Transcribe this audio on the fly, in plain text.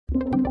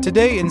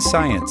Today in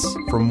Science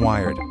from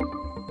Wired.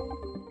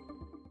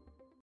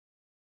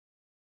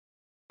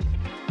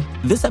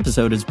 This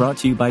episode is brought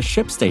to you by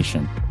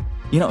ShipStation.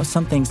 You know,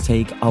 some things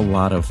take a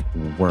lot of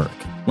work,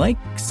 like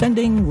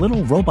sending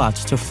little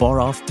robots to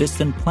far-off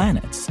distant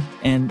planets.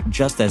 And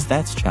just as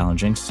that's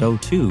challenging, so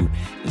too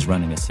is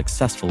running a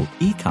successful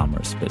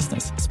e-commerce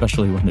business,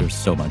 especially when there's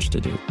so much to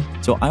do.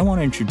 So I want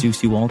to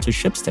introduce you all to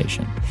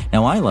ShipStation.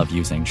 Now, I love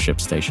using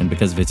ShipStation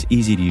because of its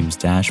easy-to-use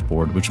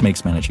dashboard, which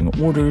makes managing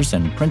orders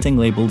and printing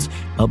labels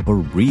a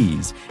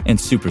breeze and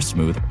super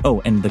smooth.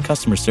 Oh, and the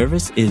customer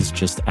service is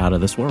just out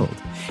of this world.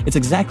 It's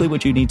exactly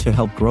what you need to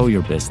help grow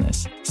your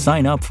business.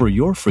 Sign up for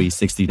your free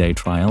 60-day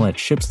trial at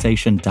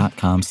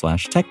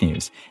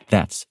shipstation.com/technews.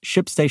 That's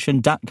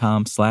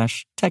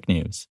shipstation.com/technews.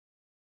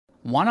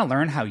 Want to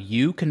learn how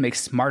you can make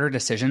smarter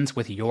decisions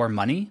with your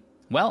money?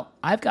 Well,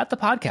 I've got the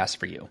podcast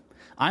for you.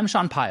 I'm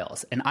Sean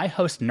Piles, and I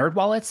host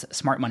NerdWallet's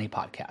Smart Money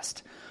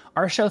Podcast.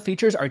 Our show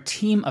features our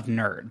team of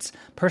nerds,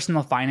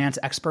 personal finance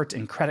experts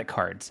in credit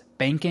cards,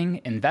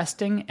 banking,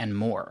 investing, and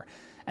more.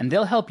 And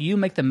they'll help you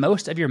make the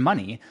most of your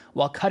money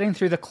while cutting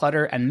through the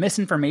clutter and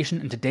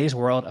misinformation in today's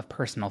world of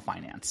personal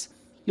finance.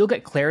 You'll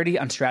get clarity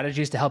on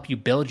strategies to help you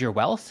build your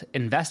wealth,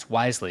 invest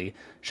wisely,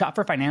 shop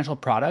for financial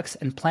products,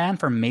 and plan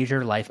for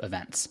major life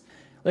events.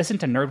 Listen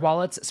to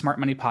NerdWallet's Smart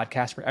Money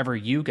Podcast wherever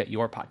you get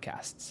your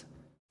podcasts.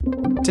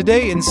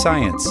 Today in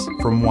Science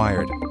from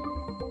Wired.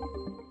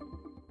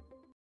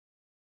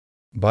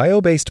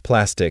 Bio-based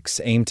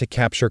plastics aim to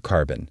capture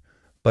carbon,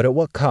 but at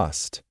what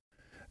cost?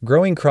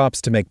 Growing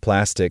crops to make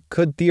plastic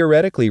could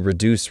theoretically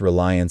reduce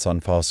reliance on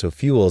fossil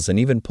fuels and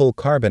even pull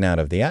carbon out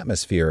of the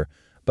atmosphere,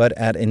 but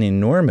at an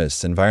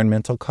enormous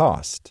environmental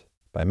cost.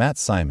 By Matt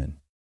Simon.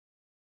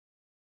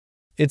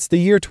 It's the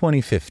year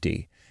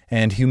 2050,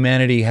 and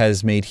humanity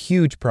has made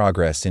huge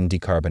progress in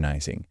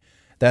decarbonizing.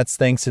 That's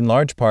thanks in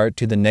large part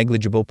to the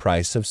negligible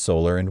price of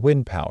solar and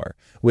wind power,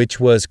 which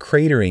was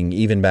cratering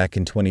even back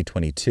in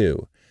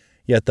 2022.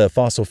 Yet the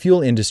fossil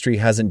fuel industry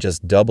hasn't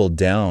just doubled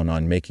down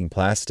on making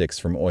plastics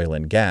from oil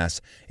and gas.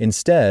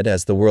 Instead,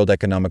 as the World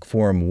Economic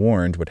Forum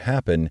warned would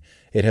happen,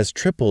 it has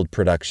tripled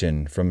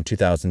production from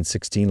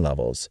 2016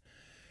 levels.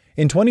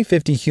 In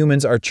 2050,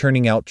 humans are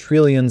churning out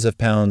trillions of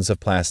pounds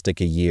of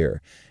plastic a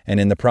year, and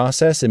in the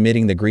process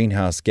emitting the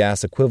greenhouse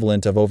gas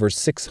equivalent of over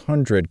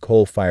 600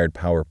 coal-fired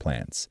power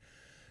plants.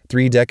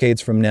 3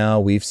 decades from now,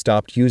 we've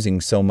stopped using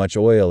so much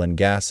oil and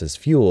gas as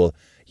fuel,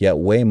 yet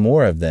way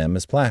more of them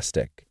as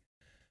plastic.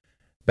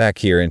 Back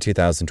here in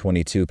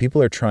 2022, people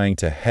are trying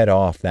to head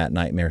off that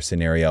nightmare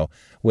scenario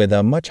with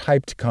a much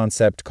hyped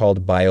concept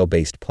called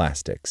bio-based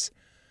plastics.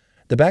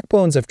 The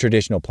backbones of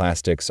traditional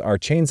plastics are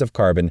chains of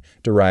carbon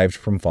derived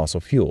from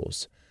fossil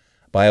fuels.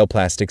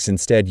 Bioplastics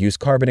instead use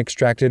carbon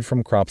extracted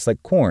from crops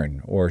like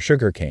corn or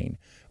sugarcane,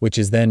 which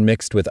is then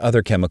mixed with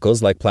other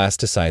chemicals like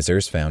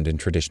plasticizers found in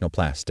traditional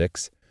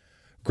plastics.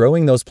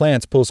 Growing those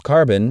plants pulls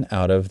carbon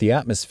out of the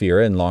atmosphere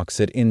and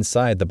locks it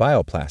inside the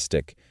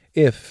bioplastic,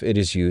 if it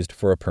is used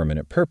for a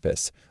permanent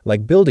purpose,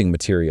 like building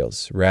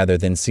materials rather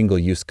than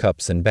single-use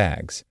cups and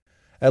bags.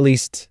 At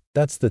least,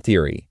 that's the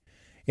theory.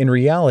 In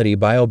reality,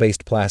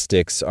 bio-based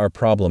plastics are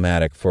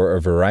problematic for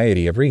a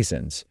variety of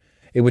reasons.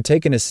 It would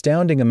take an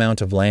astounding amount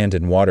of land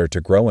and water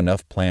to grow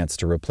enough plants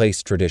to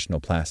replace traditional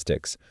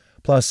plastics,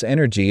 plus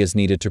energy is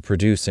needed to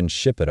produce and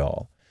ship it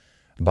all.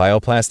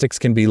 Bioplastics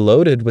can be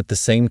loaded with the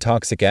same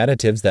toxic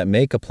additives that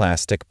make a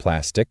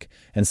plastic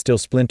and still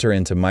splinter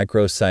into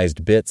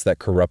micro-sized bits that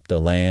corrupt the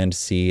land,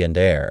 sea, and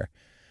air.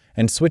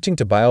 And switching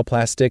to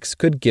bioplastics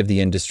could give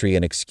the industry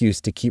an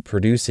excuse to keep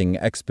producing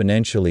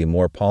exponentially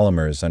more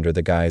polymers under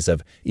the guise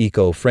of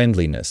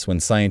eco-friendliness when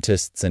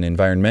scientists and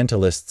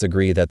environmentalists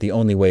agree that the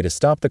only way to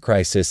stop the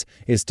crisis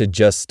is to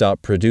just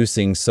stop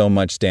producing so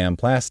much damn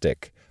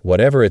plastic,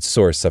 whatever its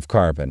source of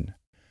carbon.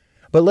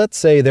 But let's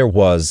say there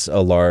was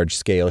a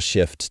large-scale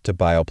shift to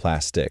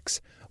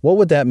bioplastics. What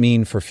would that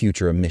mean for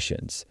future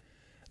emissions?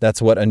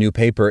 That's what a new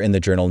paper in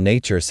the journal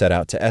Nature set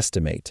out to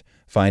estimate,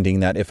 finding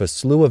that if a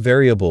slew of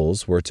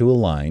variables were to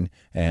align,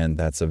 and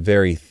that's a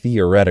very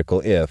theoretical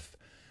if,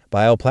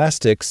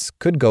 bioplastics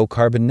could go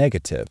carbon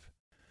negative.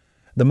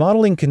 The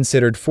modeling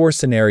considered 4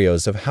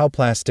 scenarios of how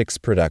plastics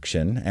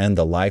production and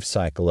the life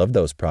cycle of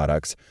those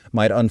products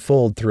might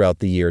unfold throughout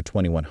the year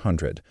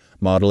 2100,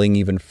 modeling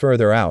even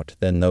further out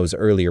than those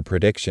earlier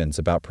predictions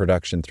about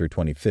production through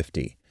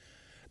 2050.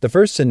 The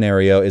first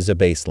scenario is a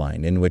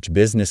baseline in which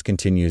business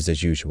continues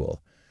as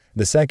usual.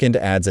 The second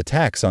adds a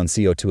tax on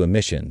CO2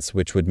 emissions,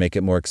 which would make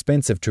it more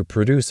expensive to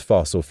produce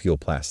fossil fuel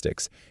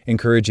plastics,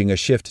 encouraging a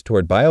shift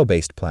toward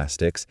bio-based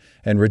plastics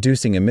and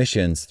reducing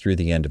emissions through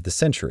the end of the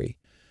century.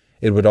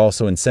 It would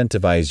also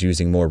incentivize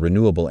using more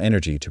renewable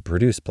energy to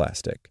produce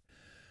plastic.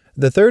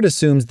 The third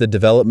assumes the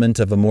development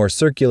of a more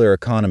circular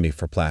economy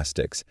for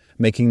plastics,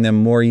 making them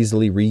more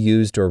easily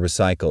reused or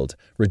recycled,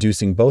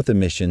 reducing both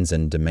emissions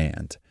and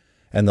demand.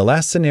 And the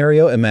last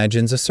scenario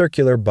imagines a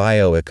circular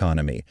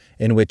bioeconomy,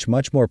 in which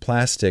much more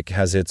plastic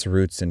has its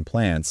roots in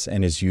plants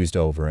and is used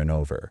over and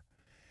over.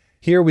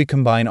 Here we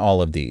combine all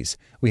of these.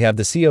 We have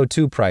the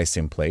CO2 price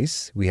in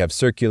place, we have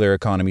circular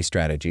economy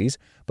strategies,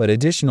 but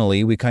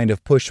additionally we kind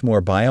of push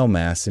more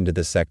biomass into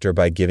the sector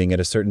by giving it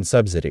a certain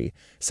subsidy,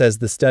 says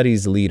the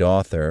study's lead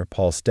author,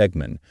 Paul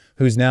Stegman,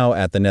 who's now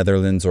at the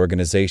Netherlands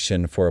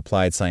Organization for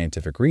Applied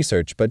Scientific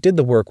Research but did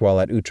the work while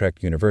at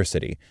Utrecht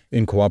University,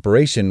 in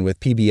cooperation with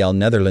PBL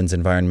Netherlands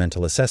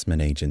Environmental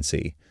Assessment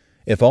Agency.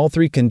 If all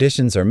three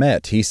conditions are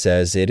met, he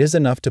says, it is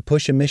enough to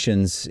push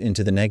emissions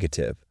into the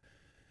negative.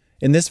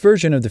 In this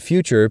version of the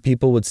future,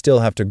 people would still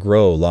have to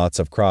grow lots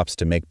of crops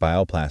to make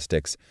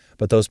bioplastics,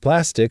 but those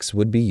plastics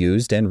would be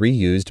used and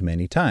reused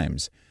many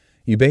times.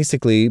 You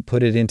basically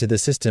put it into the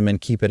system and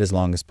keep it as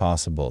long as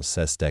possible,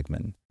 says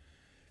Stegman.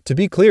 To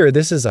be clear,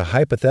 this is a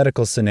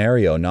hypothetical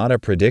scenario, not a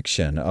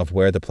prediction of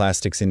where the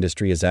plastics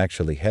industry is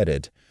actually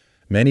headed.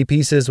 Many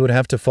pieces would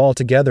have to fall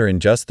together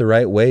in just the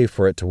right way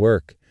for it to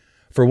work.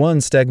 For one,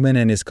 Stegman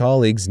and his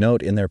colleagues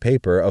note in their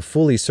paper, a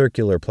fully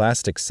circular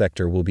plastics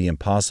sector will be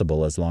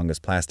impossible as long as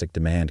plastic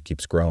demand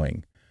keeps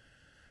growing.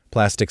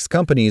 Plastics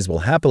companies will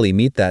happily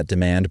meet that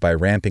demand by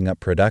ramping up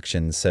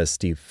production, says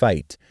Steve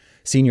Feit,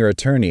 senior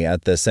attorney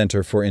at the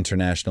Center for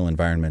International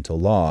Environmental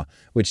Law,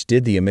 which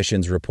did the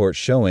emissions report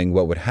showing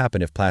what would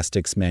happen if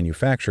plastics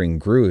manufacturing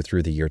grew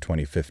through the year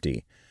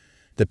 2050.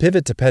 The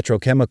pivot to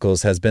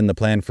petrochemicals has been the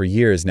plan for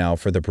years now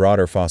for the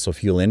broader fossil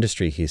fuel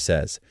industry, he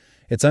says.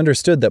 It's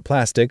understood that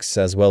plastics,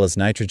 as well as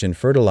nitrogen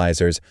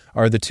fertilizers,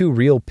 are the two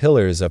real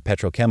pillars of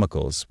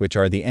petrochemicals, which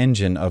are the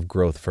engine of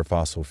growth for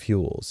fossil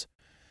fuels.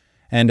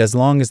 And as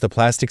long as the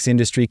plastics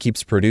industry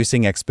keeps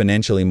producing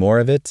exponentially more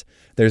of it,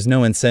 there's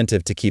no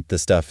incentive to keep the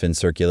stuff in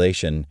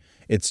circulation.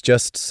 It's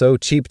just so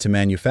cheap to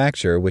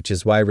manufacture, which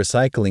is why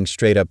recycling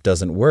straight up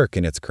doesn't work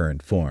in its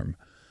current form.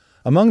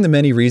 Among the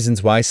many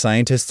reasons why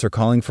scientists are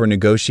calling for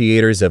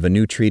negotiators of a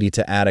new treaty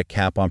to add a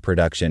cap on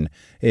production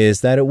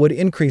is that it would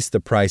increase the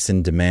price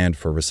and demand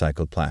for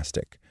recycled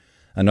plastic.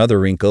 Another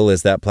wrinkle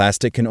is that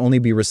plastic can only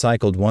be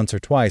recycled once or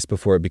twice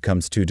before it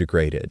becomes too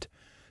degraded.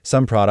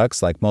 Some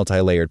products, like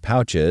multi-layered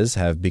pouches,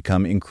 have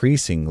become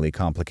increasingly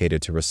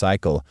complicated to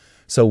recycle,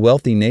 so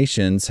wealthy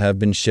nations have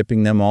been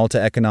shipping them all to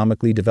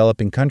economically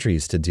developing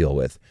countries to deal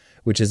with,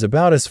 which is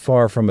about as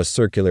far from a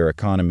circular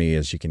economy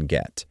as you can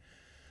get.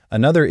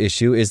 Another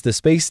issue is the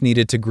space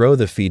needed to grow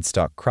the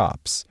feedstock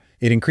crops.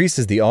 It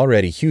increases the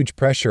already huge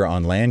pressure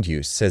on land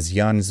use, says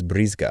Jans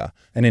Brizga,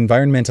 an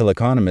environmental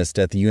economist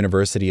at the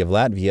University of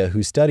Latvia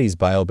who studies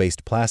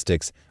bio-based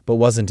plastics but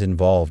wasn't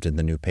involved in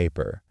the new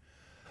paper.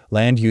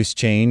 Land use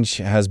change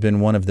has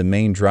been one of the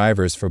main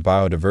drivers for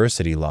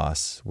biodiversity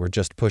loss. We're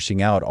just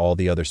pushing out all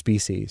the other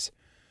species.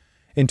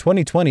 In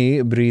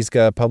 2020,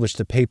 Brizga published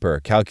a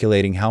paper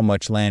calculating how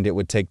much land it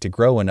would take to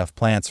grow enough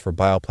plants for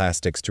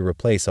bioplastics to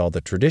replace all the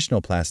traditional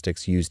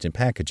plastics used in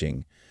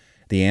packaging.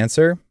 The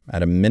answer?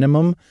 At a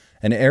minimum,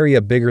 an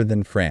area bigger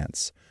than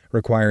France,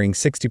 requiring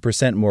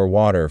 60% more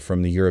water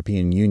from the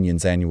European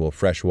Union's annual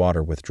fresh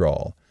water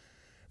withdrawal.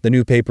 The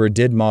new paper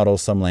did model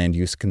some land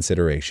use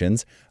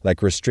considerations,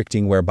 like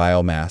restricting where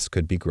biomass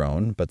could be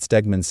grown, but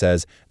Stegman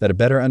says that a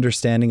better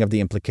understanding of the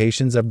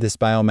implications of this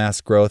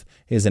biomass growth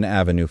is an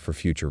avenue for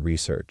future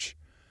research.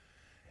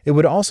 It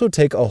would also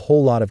take a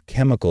whole lot of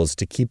chemicals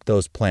to keep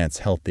those plants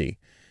healthy.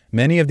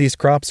 Many of these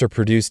crops are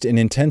produced in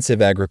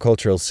intensive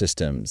agricultural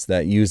systems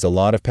that use a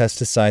lot of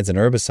pesticides and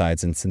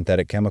herbicides and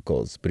synthetic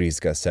chemicals,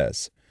 Brizga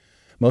says.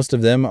 Most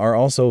of them are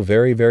also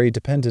very, very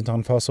dependent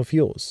on fossil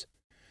fuels.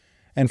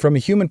 And from a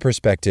human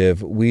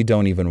perspective, we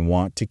don't even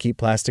want to keep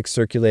plastics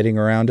circulating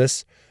around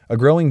us. A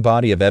growing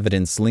body of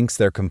evidence links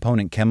their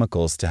component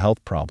chemicals to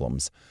health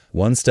problems.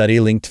 One study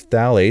linked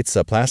phthalates,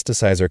 a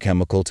plasticizer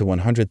chemical, to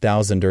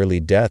 100,000 early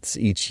deaths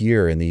each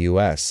year in the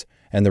U.S.,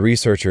 and the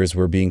researchers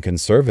were being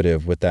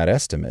conservative with that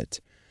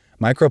estimate.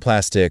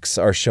 Microplastics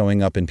are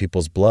showing up in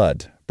people's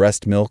blood,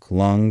 breast milk,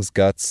 lungs,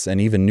 guts, and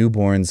even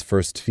newborns'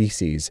 first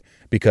feces,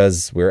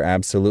 because we're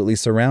absolutely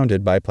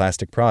surrounded by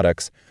plastic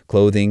products,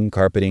 clothing,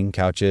 carpeting,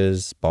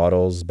 couches,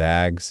 bottles,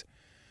 bags.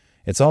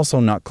 It's also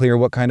not clear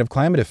what kind of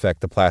climate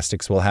effect the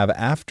plastics will have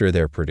after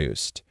they're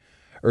produced.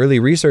 Early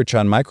research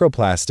on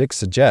microplastics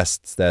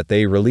suggests that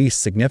they release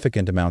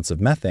significant amounts of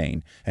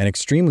methane, an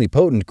extremely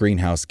potent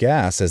greenhouse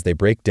gas, as they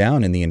break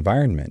down in the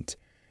environment.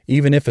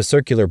 Even if a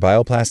circular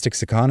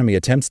bioplastics economy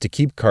attempts to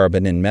keep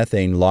carbon and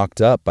methane locked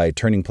up by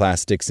turning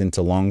plastics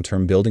into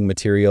long-term building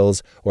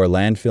materials or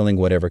landfilling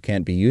whatever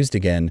can't be used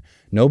again,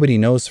 nobody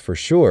knows for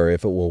sure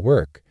if it will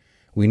work.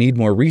 We need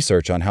more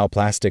research on how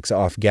plastics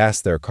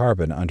off-gas their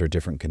carbon under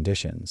different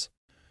conditions.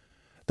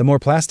 The more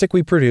plastic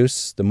we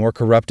produce, the more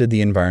corrupted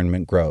the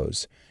environment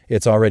grows.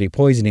 It's already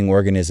poisoning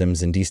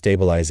organisms and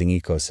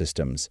destabilizing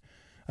ecosystems.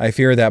 I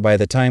fear that by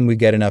the time we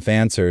get enough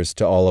answers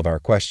to all of our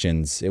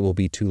questions, it will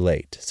be too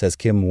late, says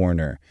Kim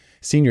Warner,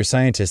 senior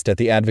scientist at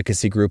the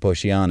advocacy group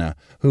Oceana,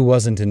 who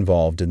wasn't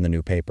involved in the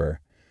new paper.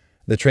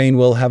 The train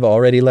will have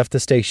already left the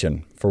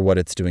station for what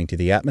it's doing to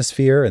the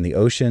atmosphere and the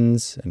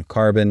oceans and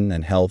carbon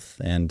and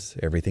health and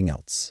everything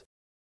else.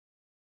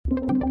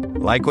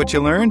 Like what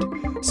you learned?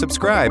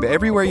 Subscribe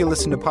everywhere you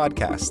listen to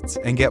podcasts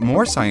and get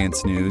more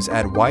science news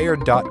at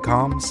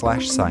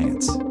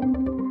wired.com/science.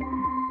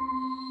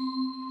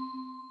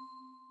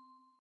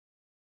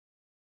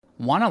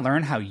 Want to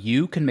learn how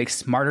you can make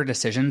smarter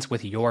decisions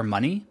with your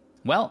money?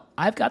 Well,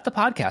 I've got the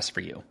podcast for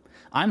you.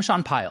 I'm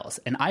Sean Piles,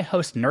 and I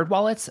host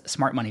NerdWallet's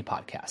Smart Money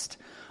Podcast.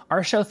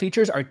 Our show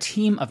features our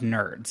team of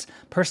nerds,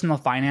 personal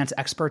finance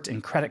experts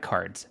in credit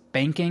cards,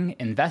 banking,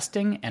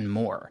 investing, and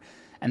more.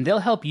 And they'll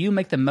help you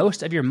make the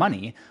most of your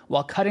money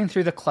while cutting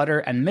through the clutter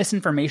and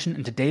misinformation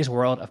in today's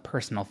world of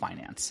personal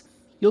finance.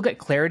 You'll get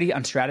clarity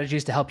on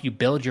strategies to help you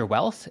build your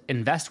wealth,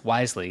 invest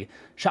wisely,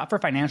 shop for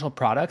financial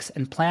products,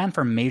 and plan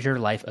for major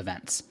life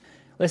events.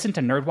 Listen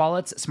to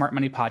NerdWallet's Smart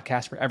Money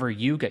Podcast wherever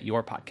you get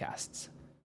your podcasts.